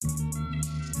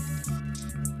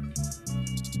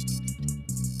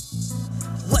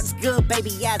good, baby?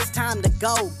 Yeah, it's time to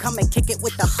go. Come and kick it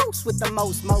with the host with the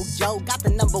most mojo. Got the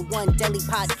 #1 daily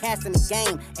podcast in the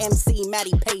game. MC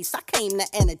Matty Pace, I came to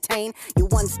entertain. Your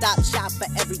one-stop shop for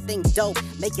everything dope.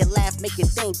 Make you laugh, make you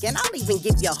think, and I'll even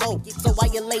give you hope. So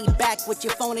while you're laid back with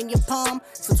your phone in your palm,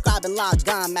 subscribe and log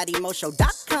on,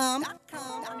 MattyMoShow.com.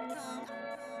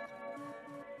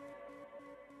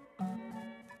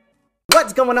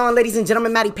 What's going on, ladies and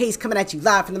gentlemen? Matty Pace coming at you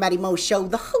live from the Matty Mo Show,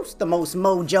 the host, the most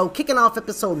mojo, kicking off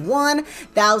episode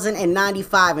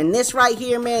 1095. And this right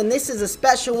here, man, this is a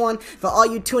special one for all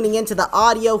you tuning into the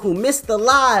audio who missed the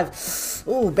live.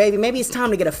 Ooh, baby, maybe it's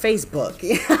time to get a Facebook.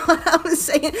 You know what I'm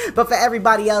saying? But for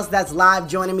everybody else that's live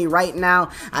joining me right now,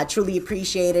 I truly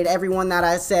appreciate it. Everyone that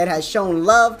I said has shown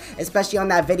love, especially on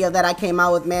that video that I came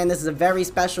out with, man. This is a very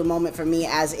special moment for me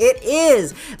as it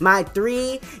is my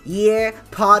 3-year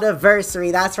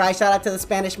Pod-A-Versary. That's right. Shout out to the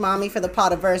Spanish mommy for the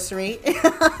Pod-A-Versary. You know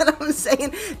what I'm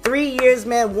saying? 3 years,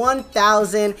 man.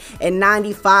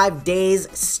 1,095 days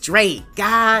straight.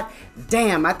 God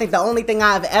damn. I think the only thing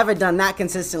I've ever done that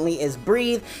consistently is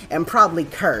breathe and probably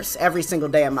curse every single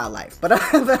day of my life. But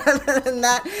other than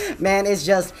that, man, it's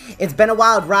been a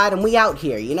wild ride and we out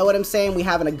here. You know what I'm saying? We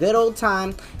having a good old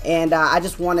time. And I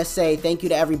just want to say thank you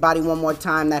to everybody one more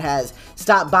time that has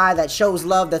stopped by, that shows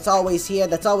love, that's always here,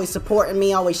 that's always supporting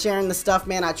me, always sharing the stuff,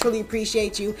 man. I truly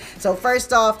appreciate you. So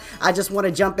first off, I just want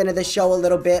to jump into the show a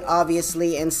little bit,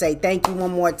 obviously, and say thank you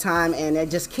one more time. And I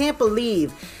just can't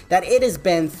believe that it has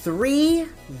been 3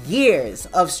 years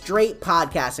of straight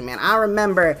podcasting, man. I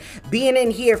remember being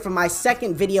in here for my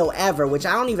second video ever, which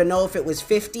I don't even know if it was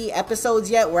 50 episodes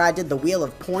yet, where I did the Wheel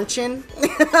of Fortune.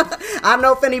 I don't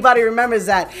know if anybody remembers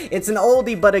that. It's an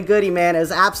oldie but a goodie, man. It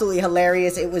was absolutely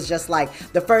hilarious. It was just like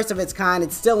the first of its kind.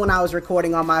 It's still when I was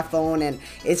recording on my phone, and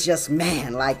it's just,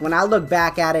 man, like when I look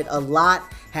back at it, a lot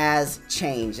has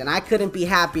changed, and I couldn't be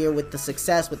happier with the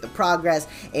success, with the progress,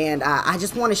 and I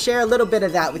just want to share a little bit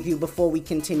of that with you before we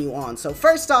continue on. So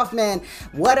first off, man,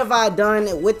 what have I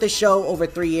done with the show over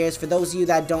 3 years? For those of you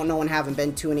that don't know and haven't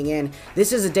been tuning in,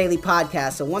 this is a daily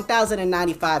podcast, so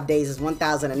 1,095 days is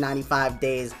 1,095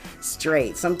 days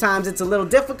straight. Sometimes it's a little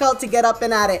difficult to get up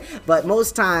and at it, but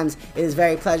most times it is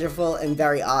very pleasurable and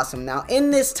very awesome. Now,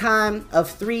 in this time of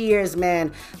 3 years,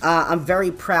 man, I'm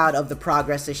very proud of the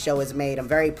progress this show has made. I'm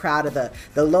very proud of the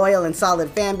loyal and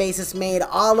solid fan base it's made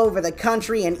all over the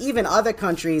country and even other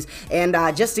countries. And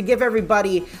just to give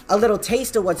everybody a little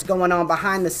taste of what's going on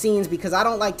behind the scenes, because I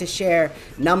don't like to share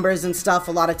numbers and stuff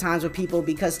a lot of times with people,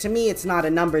 because to me it's not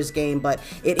a numbers game, but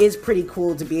it is pretty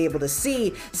cool to be able to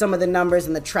see some of the numbers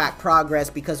and the track progress,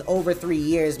 because over 3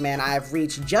 years, man, I've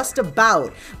reached just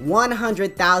about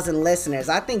 100,000 listeners.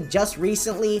 I think just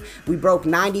recently we broke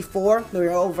 94. We were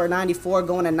over 94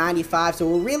 going to 95, so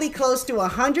we're really close to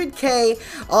 100K,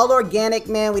 all organic,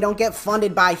 man. We don't get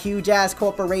funded by huge ass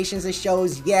corporations and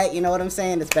shows yet, you know what I'm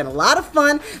saying? It's been a lot of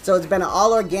fun, so it's been an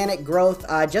all organic growth,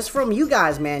 just from you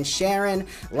guys, man, sharing,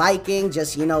 liking,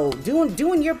 just, you know,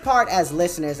 doing your part as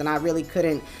listeners, and I really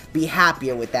couldn't be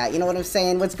happier with that. You know what I'm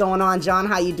saying? What's going on, John?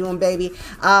 How you doing, baby?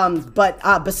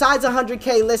 But besides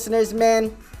 100K listeners,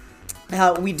 man,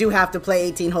 we do have to play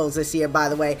 18 holes this year, by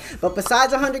the way. But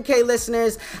besides 100K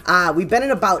listeners, we've been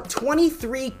in about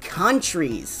 23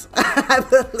 countries, I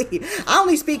believe. I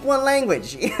only speak one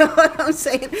language, you know what I'm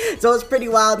saying? So it's pretty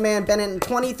wild, man. Been in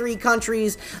 23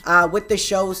 countries with the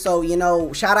show. So, you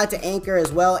know, shout out to Anchor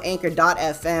as well.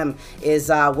 Anchor.fm is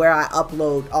where I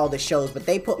upload all the shows. But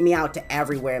they put me out to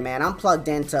everywhere, man. I'm plugged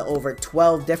into over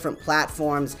 12 different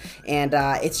platforms. And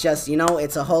it's just, you know,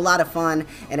 it's a whole lot of fun.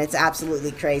 And it's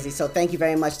absolutely crazy. So thank you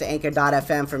very much to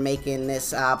Anchor.fm for making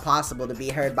this possible to be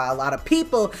heard by a lot of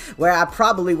people where I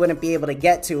probably wouldn't be able to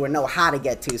get to or know how to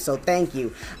get to. So thank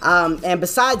you. And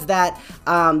besides that,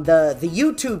 the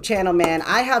YouTube channel, man,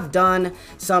 I have done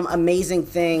some amazing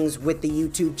things with the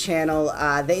YouTube channel.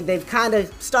 They've kind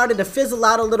of started to fizzle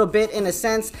out a little bit in a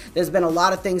sense. There's been a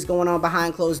lot of things going on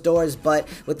behind closed doors, but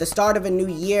with the start of a new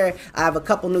year, I have a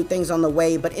couple new things on the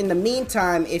way. But in the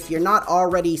meantime, if you're not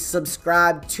already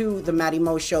subscribed to the Matty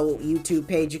Mo Show YouTube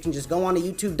page, you can just go on to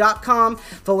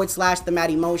youtube.com/The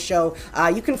Matty Mo Show.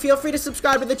 You can feel free to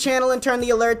subscribe to the channel and turn the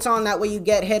alerts on. That way you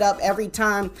get hit up every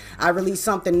time I release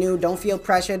something new. Don't feel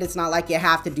pressured. It's not like you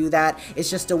have to do that. It's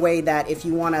just a way that if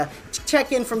you want to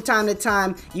check in from time to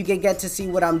time, you can get to see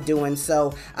what I'm doing.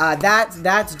 So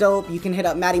that's dope. You can hit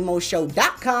up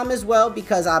MattyMoShow.com as well,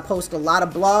 because I post a lot of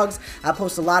blogs. I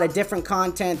post a lot of different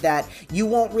content that you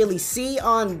won't really see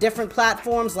on different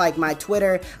platforms like my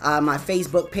Twitter, my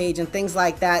Facebook page, and things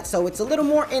like that. So it's a little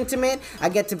more intimate. I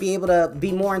get to be able to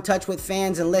be more in touch with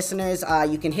fans and listeners.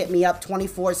 You can hit me up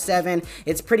 24/7.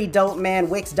 It's pretty dope, man.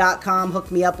 Wix.com, hook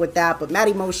me up with that. But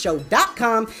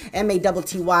MattyMoShow.com,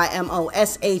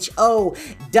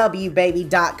 MattyMoshow,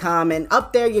 baby.com. And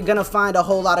up there, you're gonna find a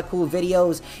whole lot of cool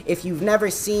videos. If you've never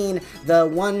seen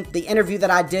the interview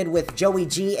that I did with Joey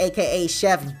G, aka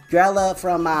Chef Grella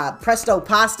from Presto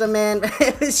Pasta, man,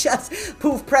 it was just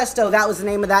poof presto. That was the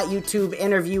name of that YouTube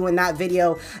interview, and that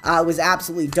video was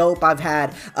absolutely dope. I've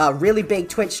had a really big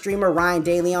Twitch streamer, Ryan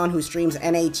DeLeon, who streams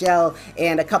NHL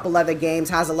and a couple other games,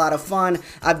 has a lot of fun.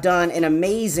 I've done an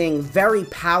amazing, very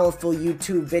powerful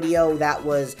YouTube video that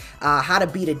was How to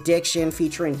Beat Addiction,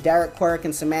 featuring Derek Quirk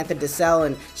and Samantha DeSalle,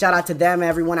 and shout out to them,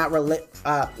 everyone at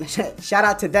shout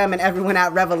out to them and everyone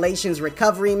at Revelations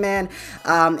Recovery, man.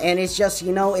 And it's just,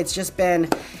 you know, it's just been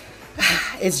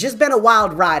a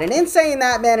wild ride. And in saying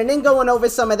that, man, and in going over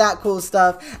some of that cool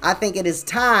stuff, I think it is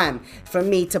time for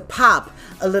me to pop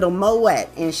a little Moet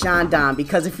in Shandon.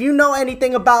 Because if you know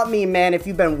anything about me, man, if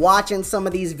you've been watching some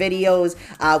of these videos,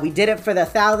 we did it for the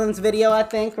thousands video, I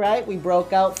think, right? We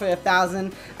broke out for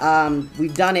 1,000.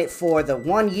 We've done it for the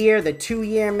 1 year, the 2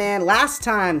 year, man. Last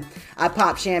time I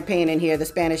popped champagne in here, the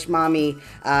Spanish mommy,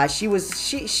 she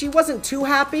wasn't too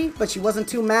happy, but she wasn't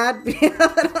too mad. You know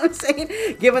what I'm saying?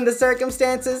 Given the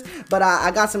circumstances. But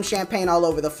I got some champagne all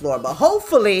over the floor. But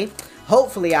hopefully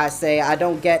I say, I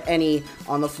don't get any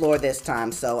on the floor this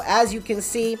time. So as you can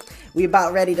see, we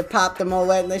about ready to pop the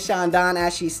Moet and the Shandon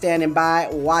as she's standing by,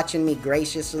 watching me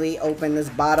graciously open this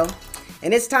bottle.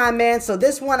 And it's time, man. So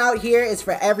this one out here is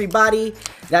for everybody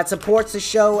that supports the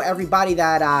show, everybody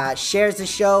that shares the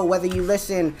show, whether you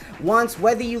listen once,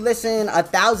 whether you listen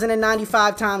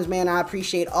 1,095 times, man, I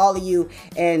appreciate all of you.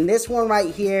 And this one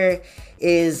right here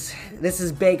is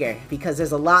bigger because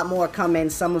there's a lot more coming,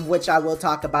 some of which I will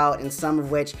talk about and some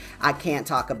of which I can't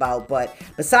talk about. But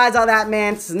besides all that,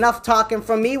 man, it's enough talking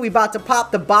from me. We about to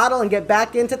pop the bottle and get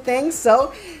back into things.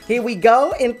 So here we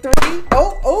go in 3.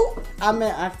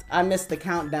 I missed the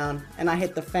countdown and I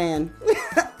hit the fan.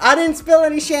 I didn't spill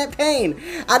any champagne.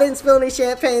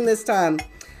 This time.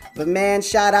 But man,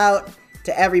 shout out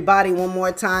to everybody one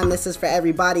more time. This is for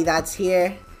everybody that's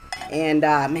here. And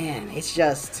man, it's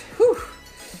just, whew,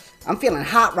 I'm feeling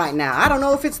hot right now. I don't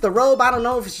know if it's the robe. I don't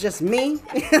know if it's just me.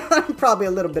 Probably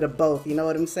a little bit of both. You know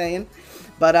what I'm saying?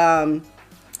 But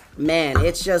man,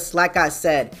 it's just like I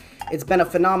said, it's been a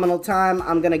phenomenal time.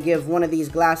 I'm going to give one of these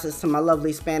glasses to my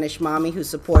lovely Spanish mommy who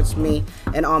supports me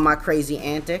and all my crazy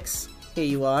antics. Here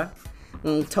you are.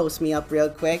 Toast me up real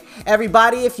quick.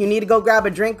 Everybody, if you need to go grab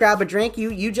a drink, grab a drink.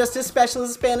 You just as special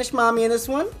as Spanish mommy in this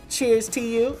one. Cheers to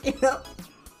you.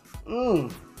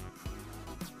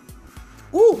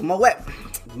 Ooh, Moet.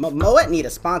 Moet need to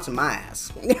sponsor my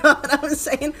ass. You know what I'm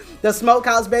saying? The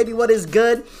Smokehouse, baby, what is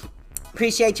good?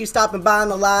 Appreciate you stopping by on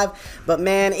the live. But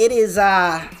man, it is,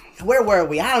 where were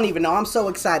we? I don't even know. I'm so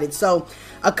excited. So,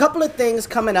 a couple of things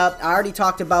coming up. I already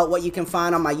talked about what you can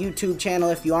find on my YouTube channel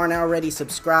if you aren't already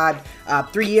subscribed.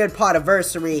 3-year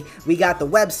Pod-A-Versary. We got the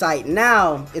website.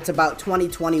 Now, it's about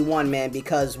 2021, man,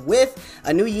 because with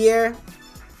a new year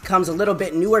comes a little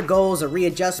bit newer goals, a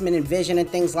readjustment in vision and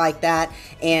things like that.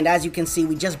 And as you can see,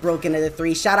 we just broke into the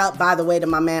 3. Shout out, by the way, to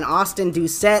my man Austin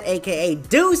Doucette, aka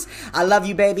Deuce. I love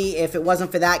you, baby. If it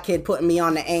wasn't for that kid putting me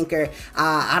on the anchor,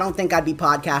 I don't think I'd be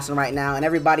podcasting right now. And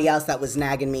everybody else that was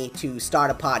nagging me to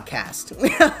start a podcast. You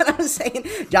know what I'm saying?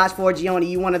 Josh Forgione,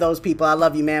 you one of those people. I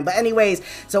love you, man. But anyways,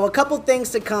 so a couple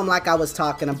things to come, like I was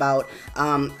talking about.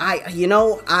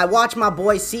 I watch my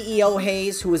boy CEO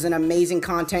Hayes, who is an amazing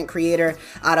content creator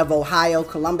out of Ohio,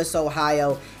 Columbus,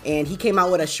 Ohio, and he came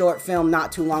out with a short film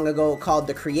not too long ago called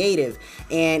The Creative,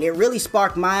 and it really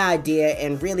sparked my idea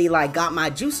and really like got my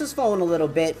juices flowing a little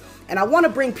bit. And I want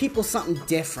to bring people something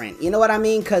different, you know what I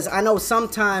mean? Because I know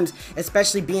sometimes,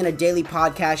 especially being a daily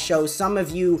podcast show, some of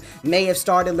you may have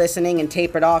started listening and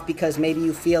tapered off because maybe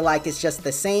you feel like it's just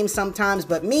the same sometimes.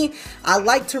 But me, I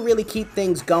like to really keep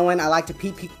things going. I like to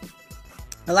keep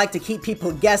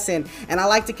people guessing, and I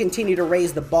like to continue to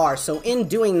raise the bar. So in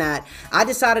doing that, I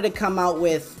decided to come out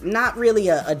with not really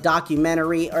a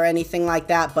documentary or anything like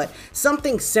that, but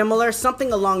something similar,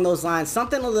 something along those lines,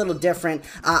 something a little different.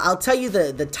 I'll tell you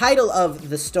the title of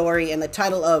the story and the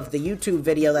title of the YouTube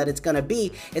video that it's going to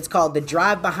be. It's called The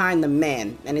Drive Behind the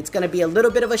Man, and it's going to be a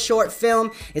little bit of a short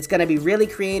film. It's going to be really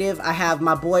creative. I have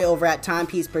my boy over at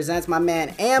Timepiece Presents, my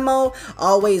man Ammo,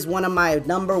 always one of my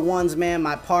number ones, man,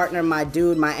 my partner, my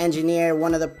dude, my engineer,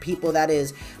 one of the people that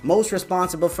is most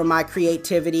responsible for my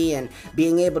creativity and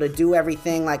being able to do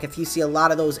everything. Like, if you see a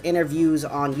lot of those interviews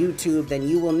on YouTube, then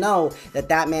you will know that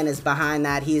that man is behind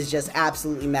that. He is just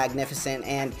absolutely magnificent,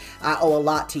 and I owe a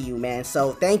lot to you, man.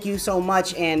 So thank you so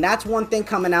much. And that's one thing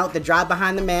coming out, the Drive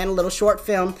Behind the Man, a little short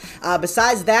film.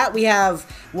 Besides that, we have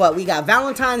we got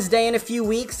Valentine's Day in a few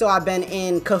weeks, so I've been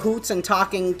in cahoots and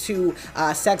talking to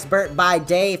Sexpert by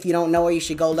Day. If you don't know her, you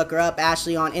should go look her up.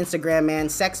 Ashley on Instagram, man.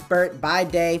 Sexpert by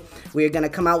Day. We're gonna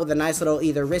come out with a nice little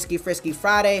either Risky Frisky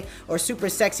Friday or Super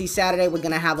Sexy Saturday. We're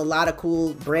gonna have a lot of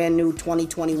cool brand new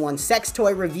 2021 sex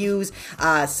toy reviews,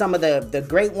 some of the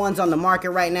great ones on the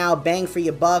market right now, bang for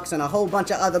your bucks, and a whole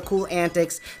bunch of other cool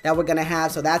antics that we're gonna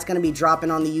have. So that's gonna be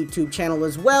dropping on the YouTube channel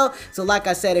as well. So like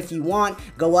I said, if you want,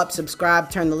 go up, subscribe,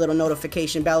 turn the little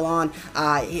notification bell on.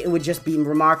 It would just be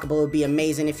remarkable. It would be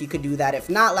amazing if you could do that. If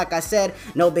not, like I said,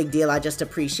 no big deal. I just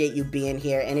appreciate you being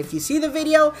here. And if you see the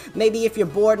video, maybe if you're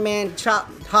bored, man,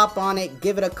 hop on it,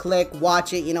 give it a click,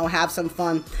 watch it, you know, have some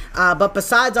fun. But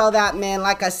besides all that, man,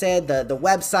 like I said, the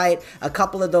website, a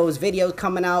couple of those videos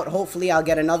coming out. Hopefully I'll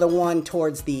get another one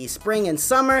towards the spring and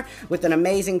summer with an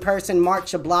amazing person, Mark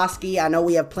Chablosky. I know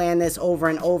we have planned this over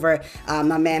and over.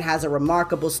 My man has a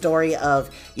remarkable story of,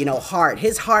 you know, heart.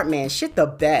 His heart, man, shit the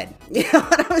bed. You know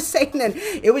what I'm saying? And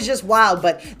it was just wild,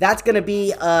 but that's gonna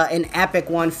be an epic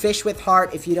one. Fish with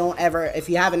Heart. If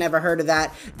you haven't ever heard of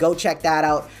that, go check that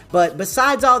out. But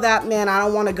besides all that, man, I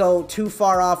don't want to go too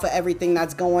far off of everything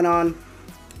that's going on.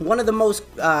 One of the most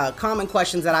common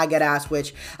questions that I get asked,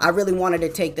 which I really wanted to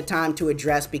take the time to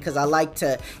address because I like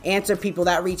to answer people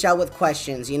that reach out with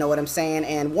questions, you know what I'm saying?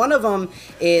 And one of them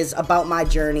is about my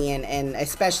journey and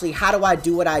especially how do I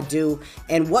do what I do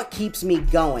and what keeps me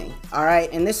going, all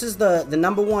right? And this is the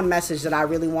number one message that I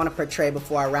really want to portray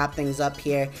before I wrap things up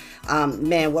here.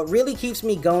 Man, what really keeps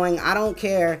me going, I don't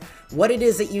care what it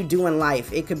is that you do in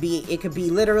life. It could be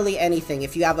literally anything.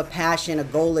 If you have a passion, a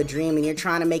goal, a dream, and you're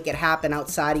trying to make it happen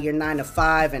outside of your 9 to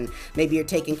 5, and maybe you're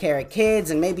taking care of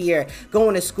kids, and maybe you're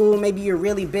going to school, maybe you're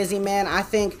really busy, man, I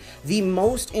think the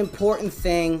most important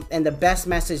thing and the best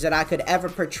message that I could ever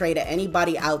portray to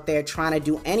anybody out there trying to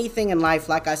do anything in life,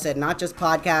 like I said, not just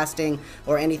podcasting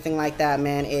or anything like that,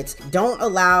 man, it's don't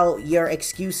allow your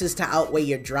excuses to outweigh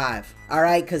your drive. All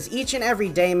right, because each and every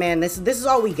day, man, this is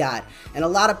all we got. And a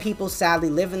lot of people sadly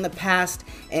live in the past,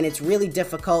 and it's really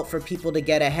difficult for people to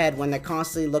get ahead when they're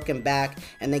constantly looking back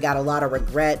and they got a lot of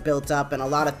regret built up and a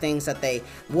lot of things that they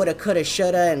woulda, coulda,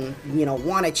 shoulda, and, you know,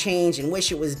 want to change and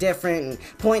wish it was different and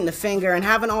pointing the finger and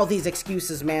having all these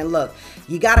excuses, man. Look,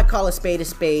 you got to call a spade a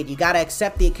spade. You got to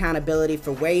accept the accountability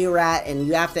for where you're at, and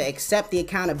you have to accept the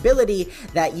accountability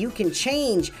that you can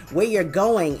change where you're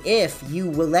going if you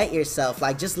will let yourself.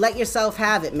 Like, just let yourself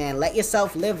have it, man. Let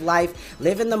yourself live life,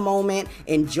 live in the moment,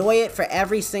 enjoy it for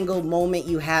every single moment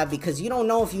you have, because you don't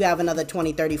know if you have another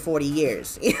 20, 30, 40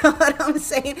 years. You know what I'm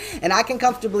saying? And I can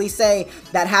comfortably say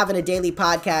that having a daily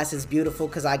podcast is beautiful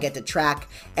because I get to track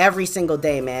every single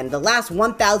day, man. The last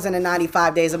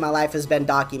 1,095 days of my life has been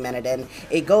documented, and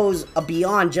it goes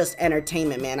beyond just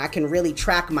entertainment, man. I can really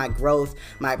track my growth,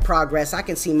 my progress. I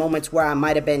can see moments where I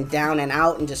might have been down and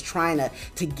out and just trying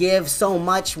to give so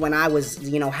much when I was,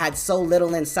 you know, had so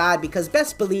little inside, because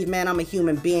best believe, man, I'm a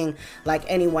human being like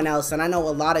anyone else, and I know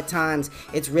a lot of times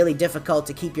it's really difficult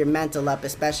to keep your mental up,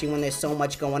 especially when there's so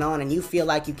much going on and you feel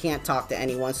like you can't talk to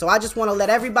anyone. So I just want to let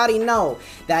everybody know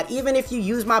that even if you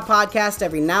use my podcast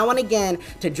every now and again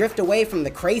to drift away from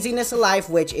the craziness of life,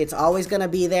 which it's always going to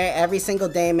be there every single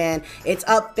day, man, it's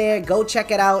up there. Go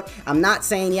check it out. I'm not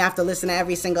saying you have to listen to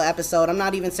every single episode. I'm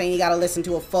not even saying you got to listen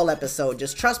to a full episode.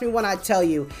 Just trust me when I tell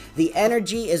you the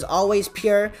energy is always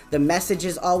pure, the message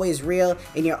is always real,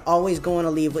 and you're always going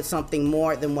to leave with something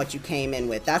more than what you came in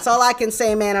with. That's all I can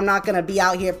say, man. I'm not going to be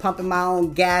out here pumping my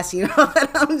own gas, you know what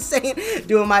I'm saying?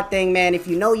 Doing my thing, man. If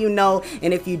you know, you know,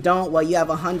 and if you don't, well, you have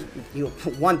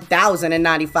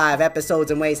 1,095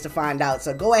 episodes and ways to find out.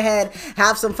 So go ahead,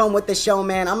 have some fun with the show,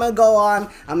 man. I'm going to go on.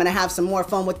 I'm going to have some more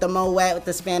fun with the Moet, with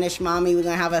the Spanish mommy. We're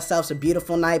going to have ourselves a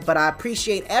beautiful night, but I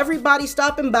appreciate everybody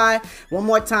stopping by one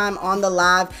more time on the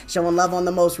live, showing love on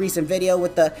the most recent video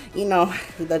with the, you know,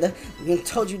 we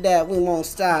told you that we won't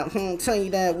stop. Tell you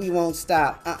that we won't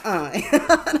stop. You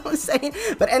know what I'm saying?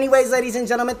 But anyways, ladies and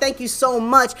gentlemen, thank you so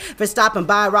much for stopping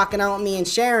by, rocking out with me, and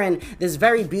sharing this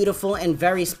very beautiful and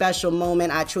very special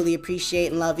moment. I truly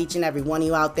appreciate and love each and every one of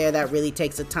you out there that really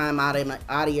takes the time out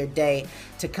of your day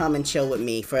to come and chill with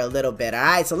me for a little bit. All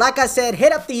right, so like I said,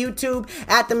 hit up the YouTube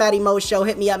at the Matty Mo Show.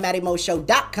 Hit me up,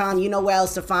 mattymoshow.com. You know where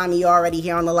else to find me. You're already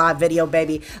here on the live video,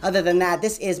 baby. Other than that,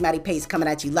 this is Matty Pace coming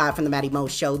at you live from the Matty Mo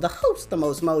Show, the host, the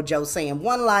most mojo, saying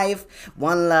one life,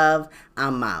 One love.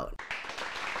 I'm out.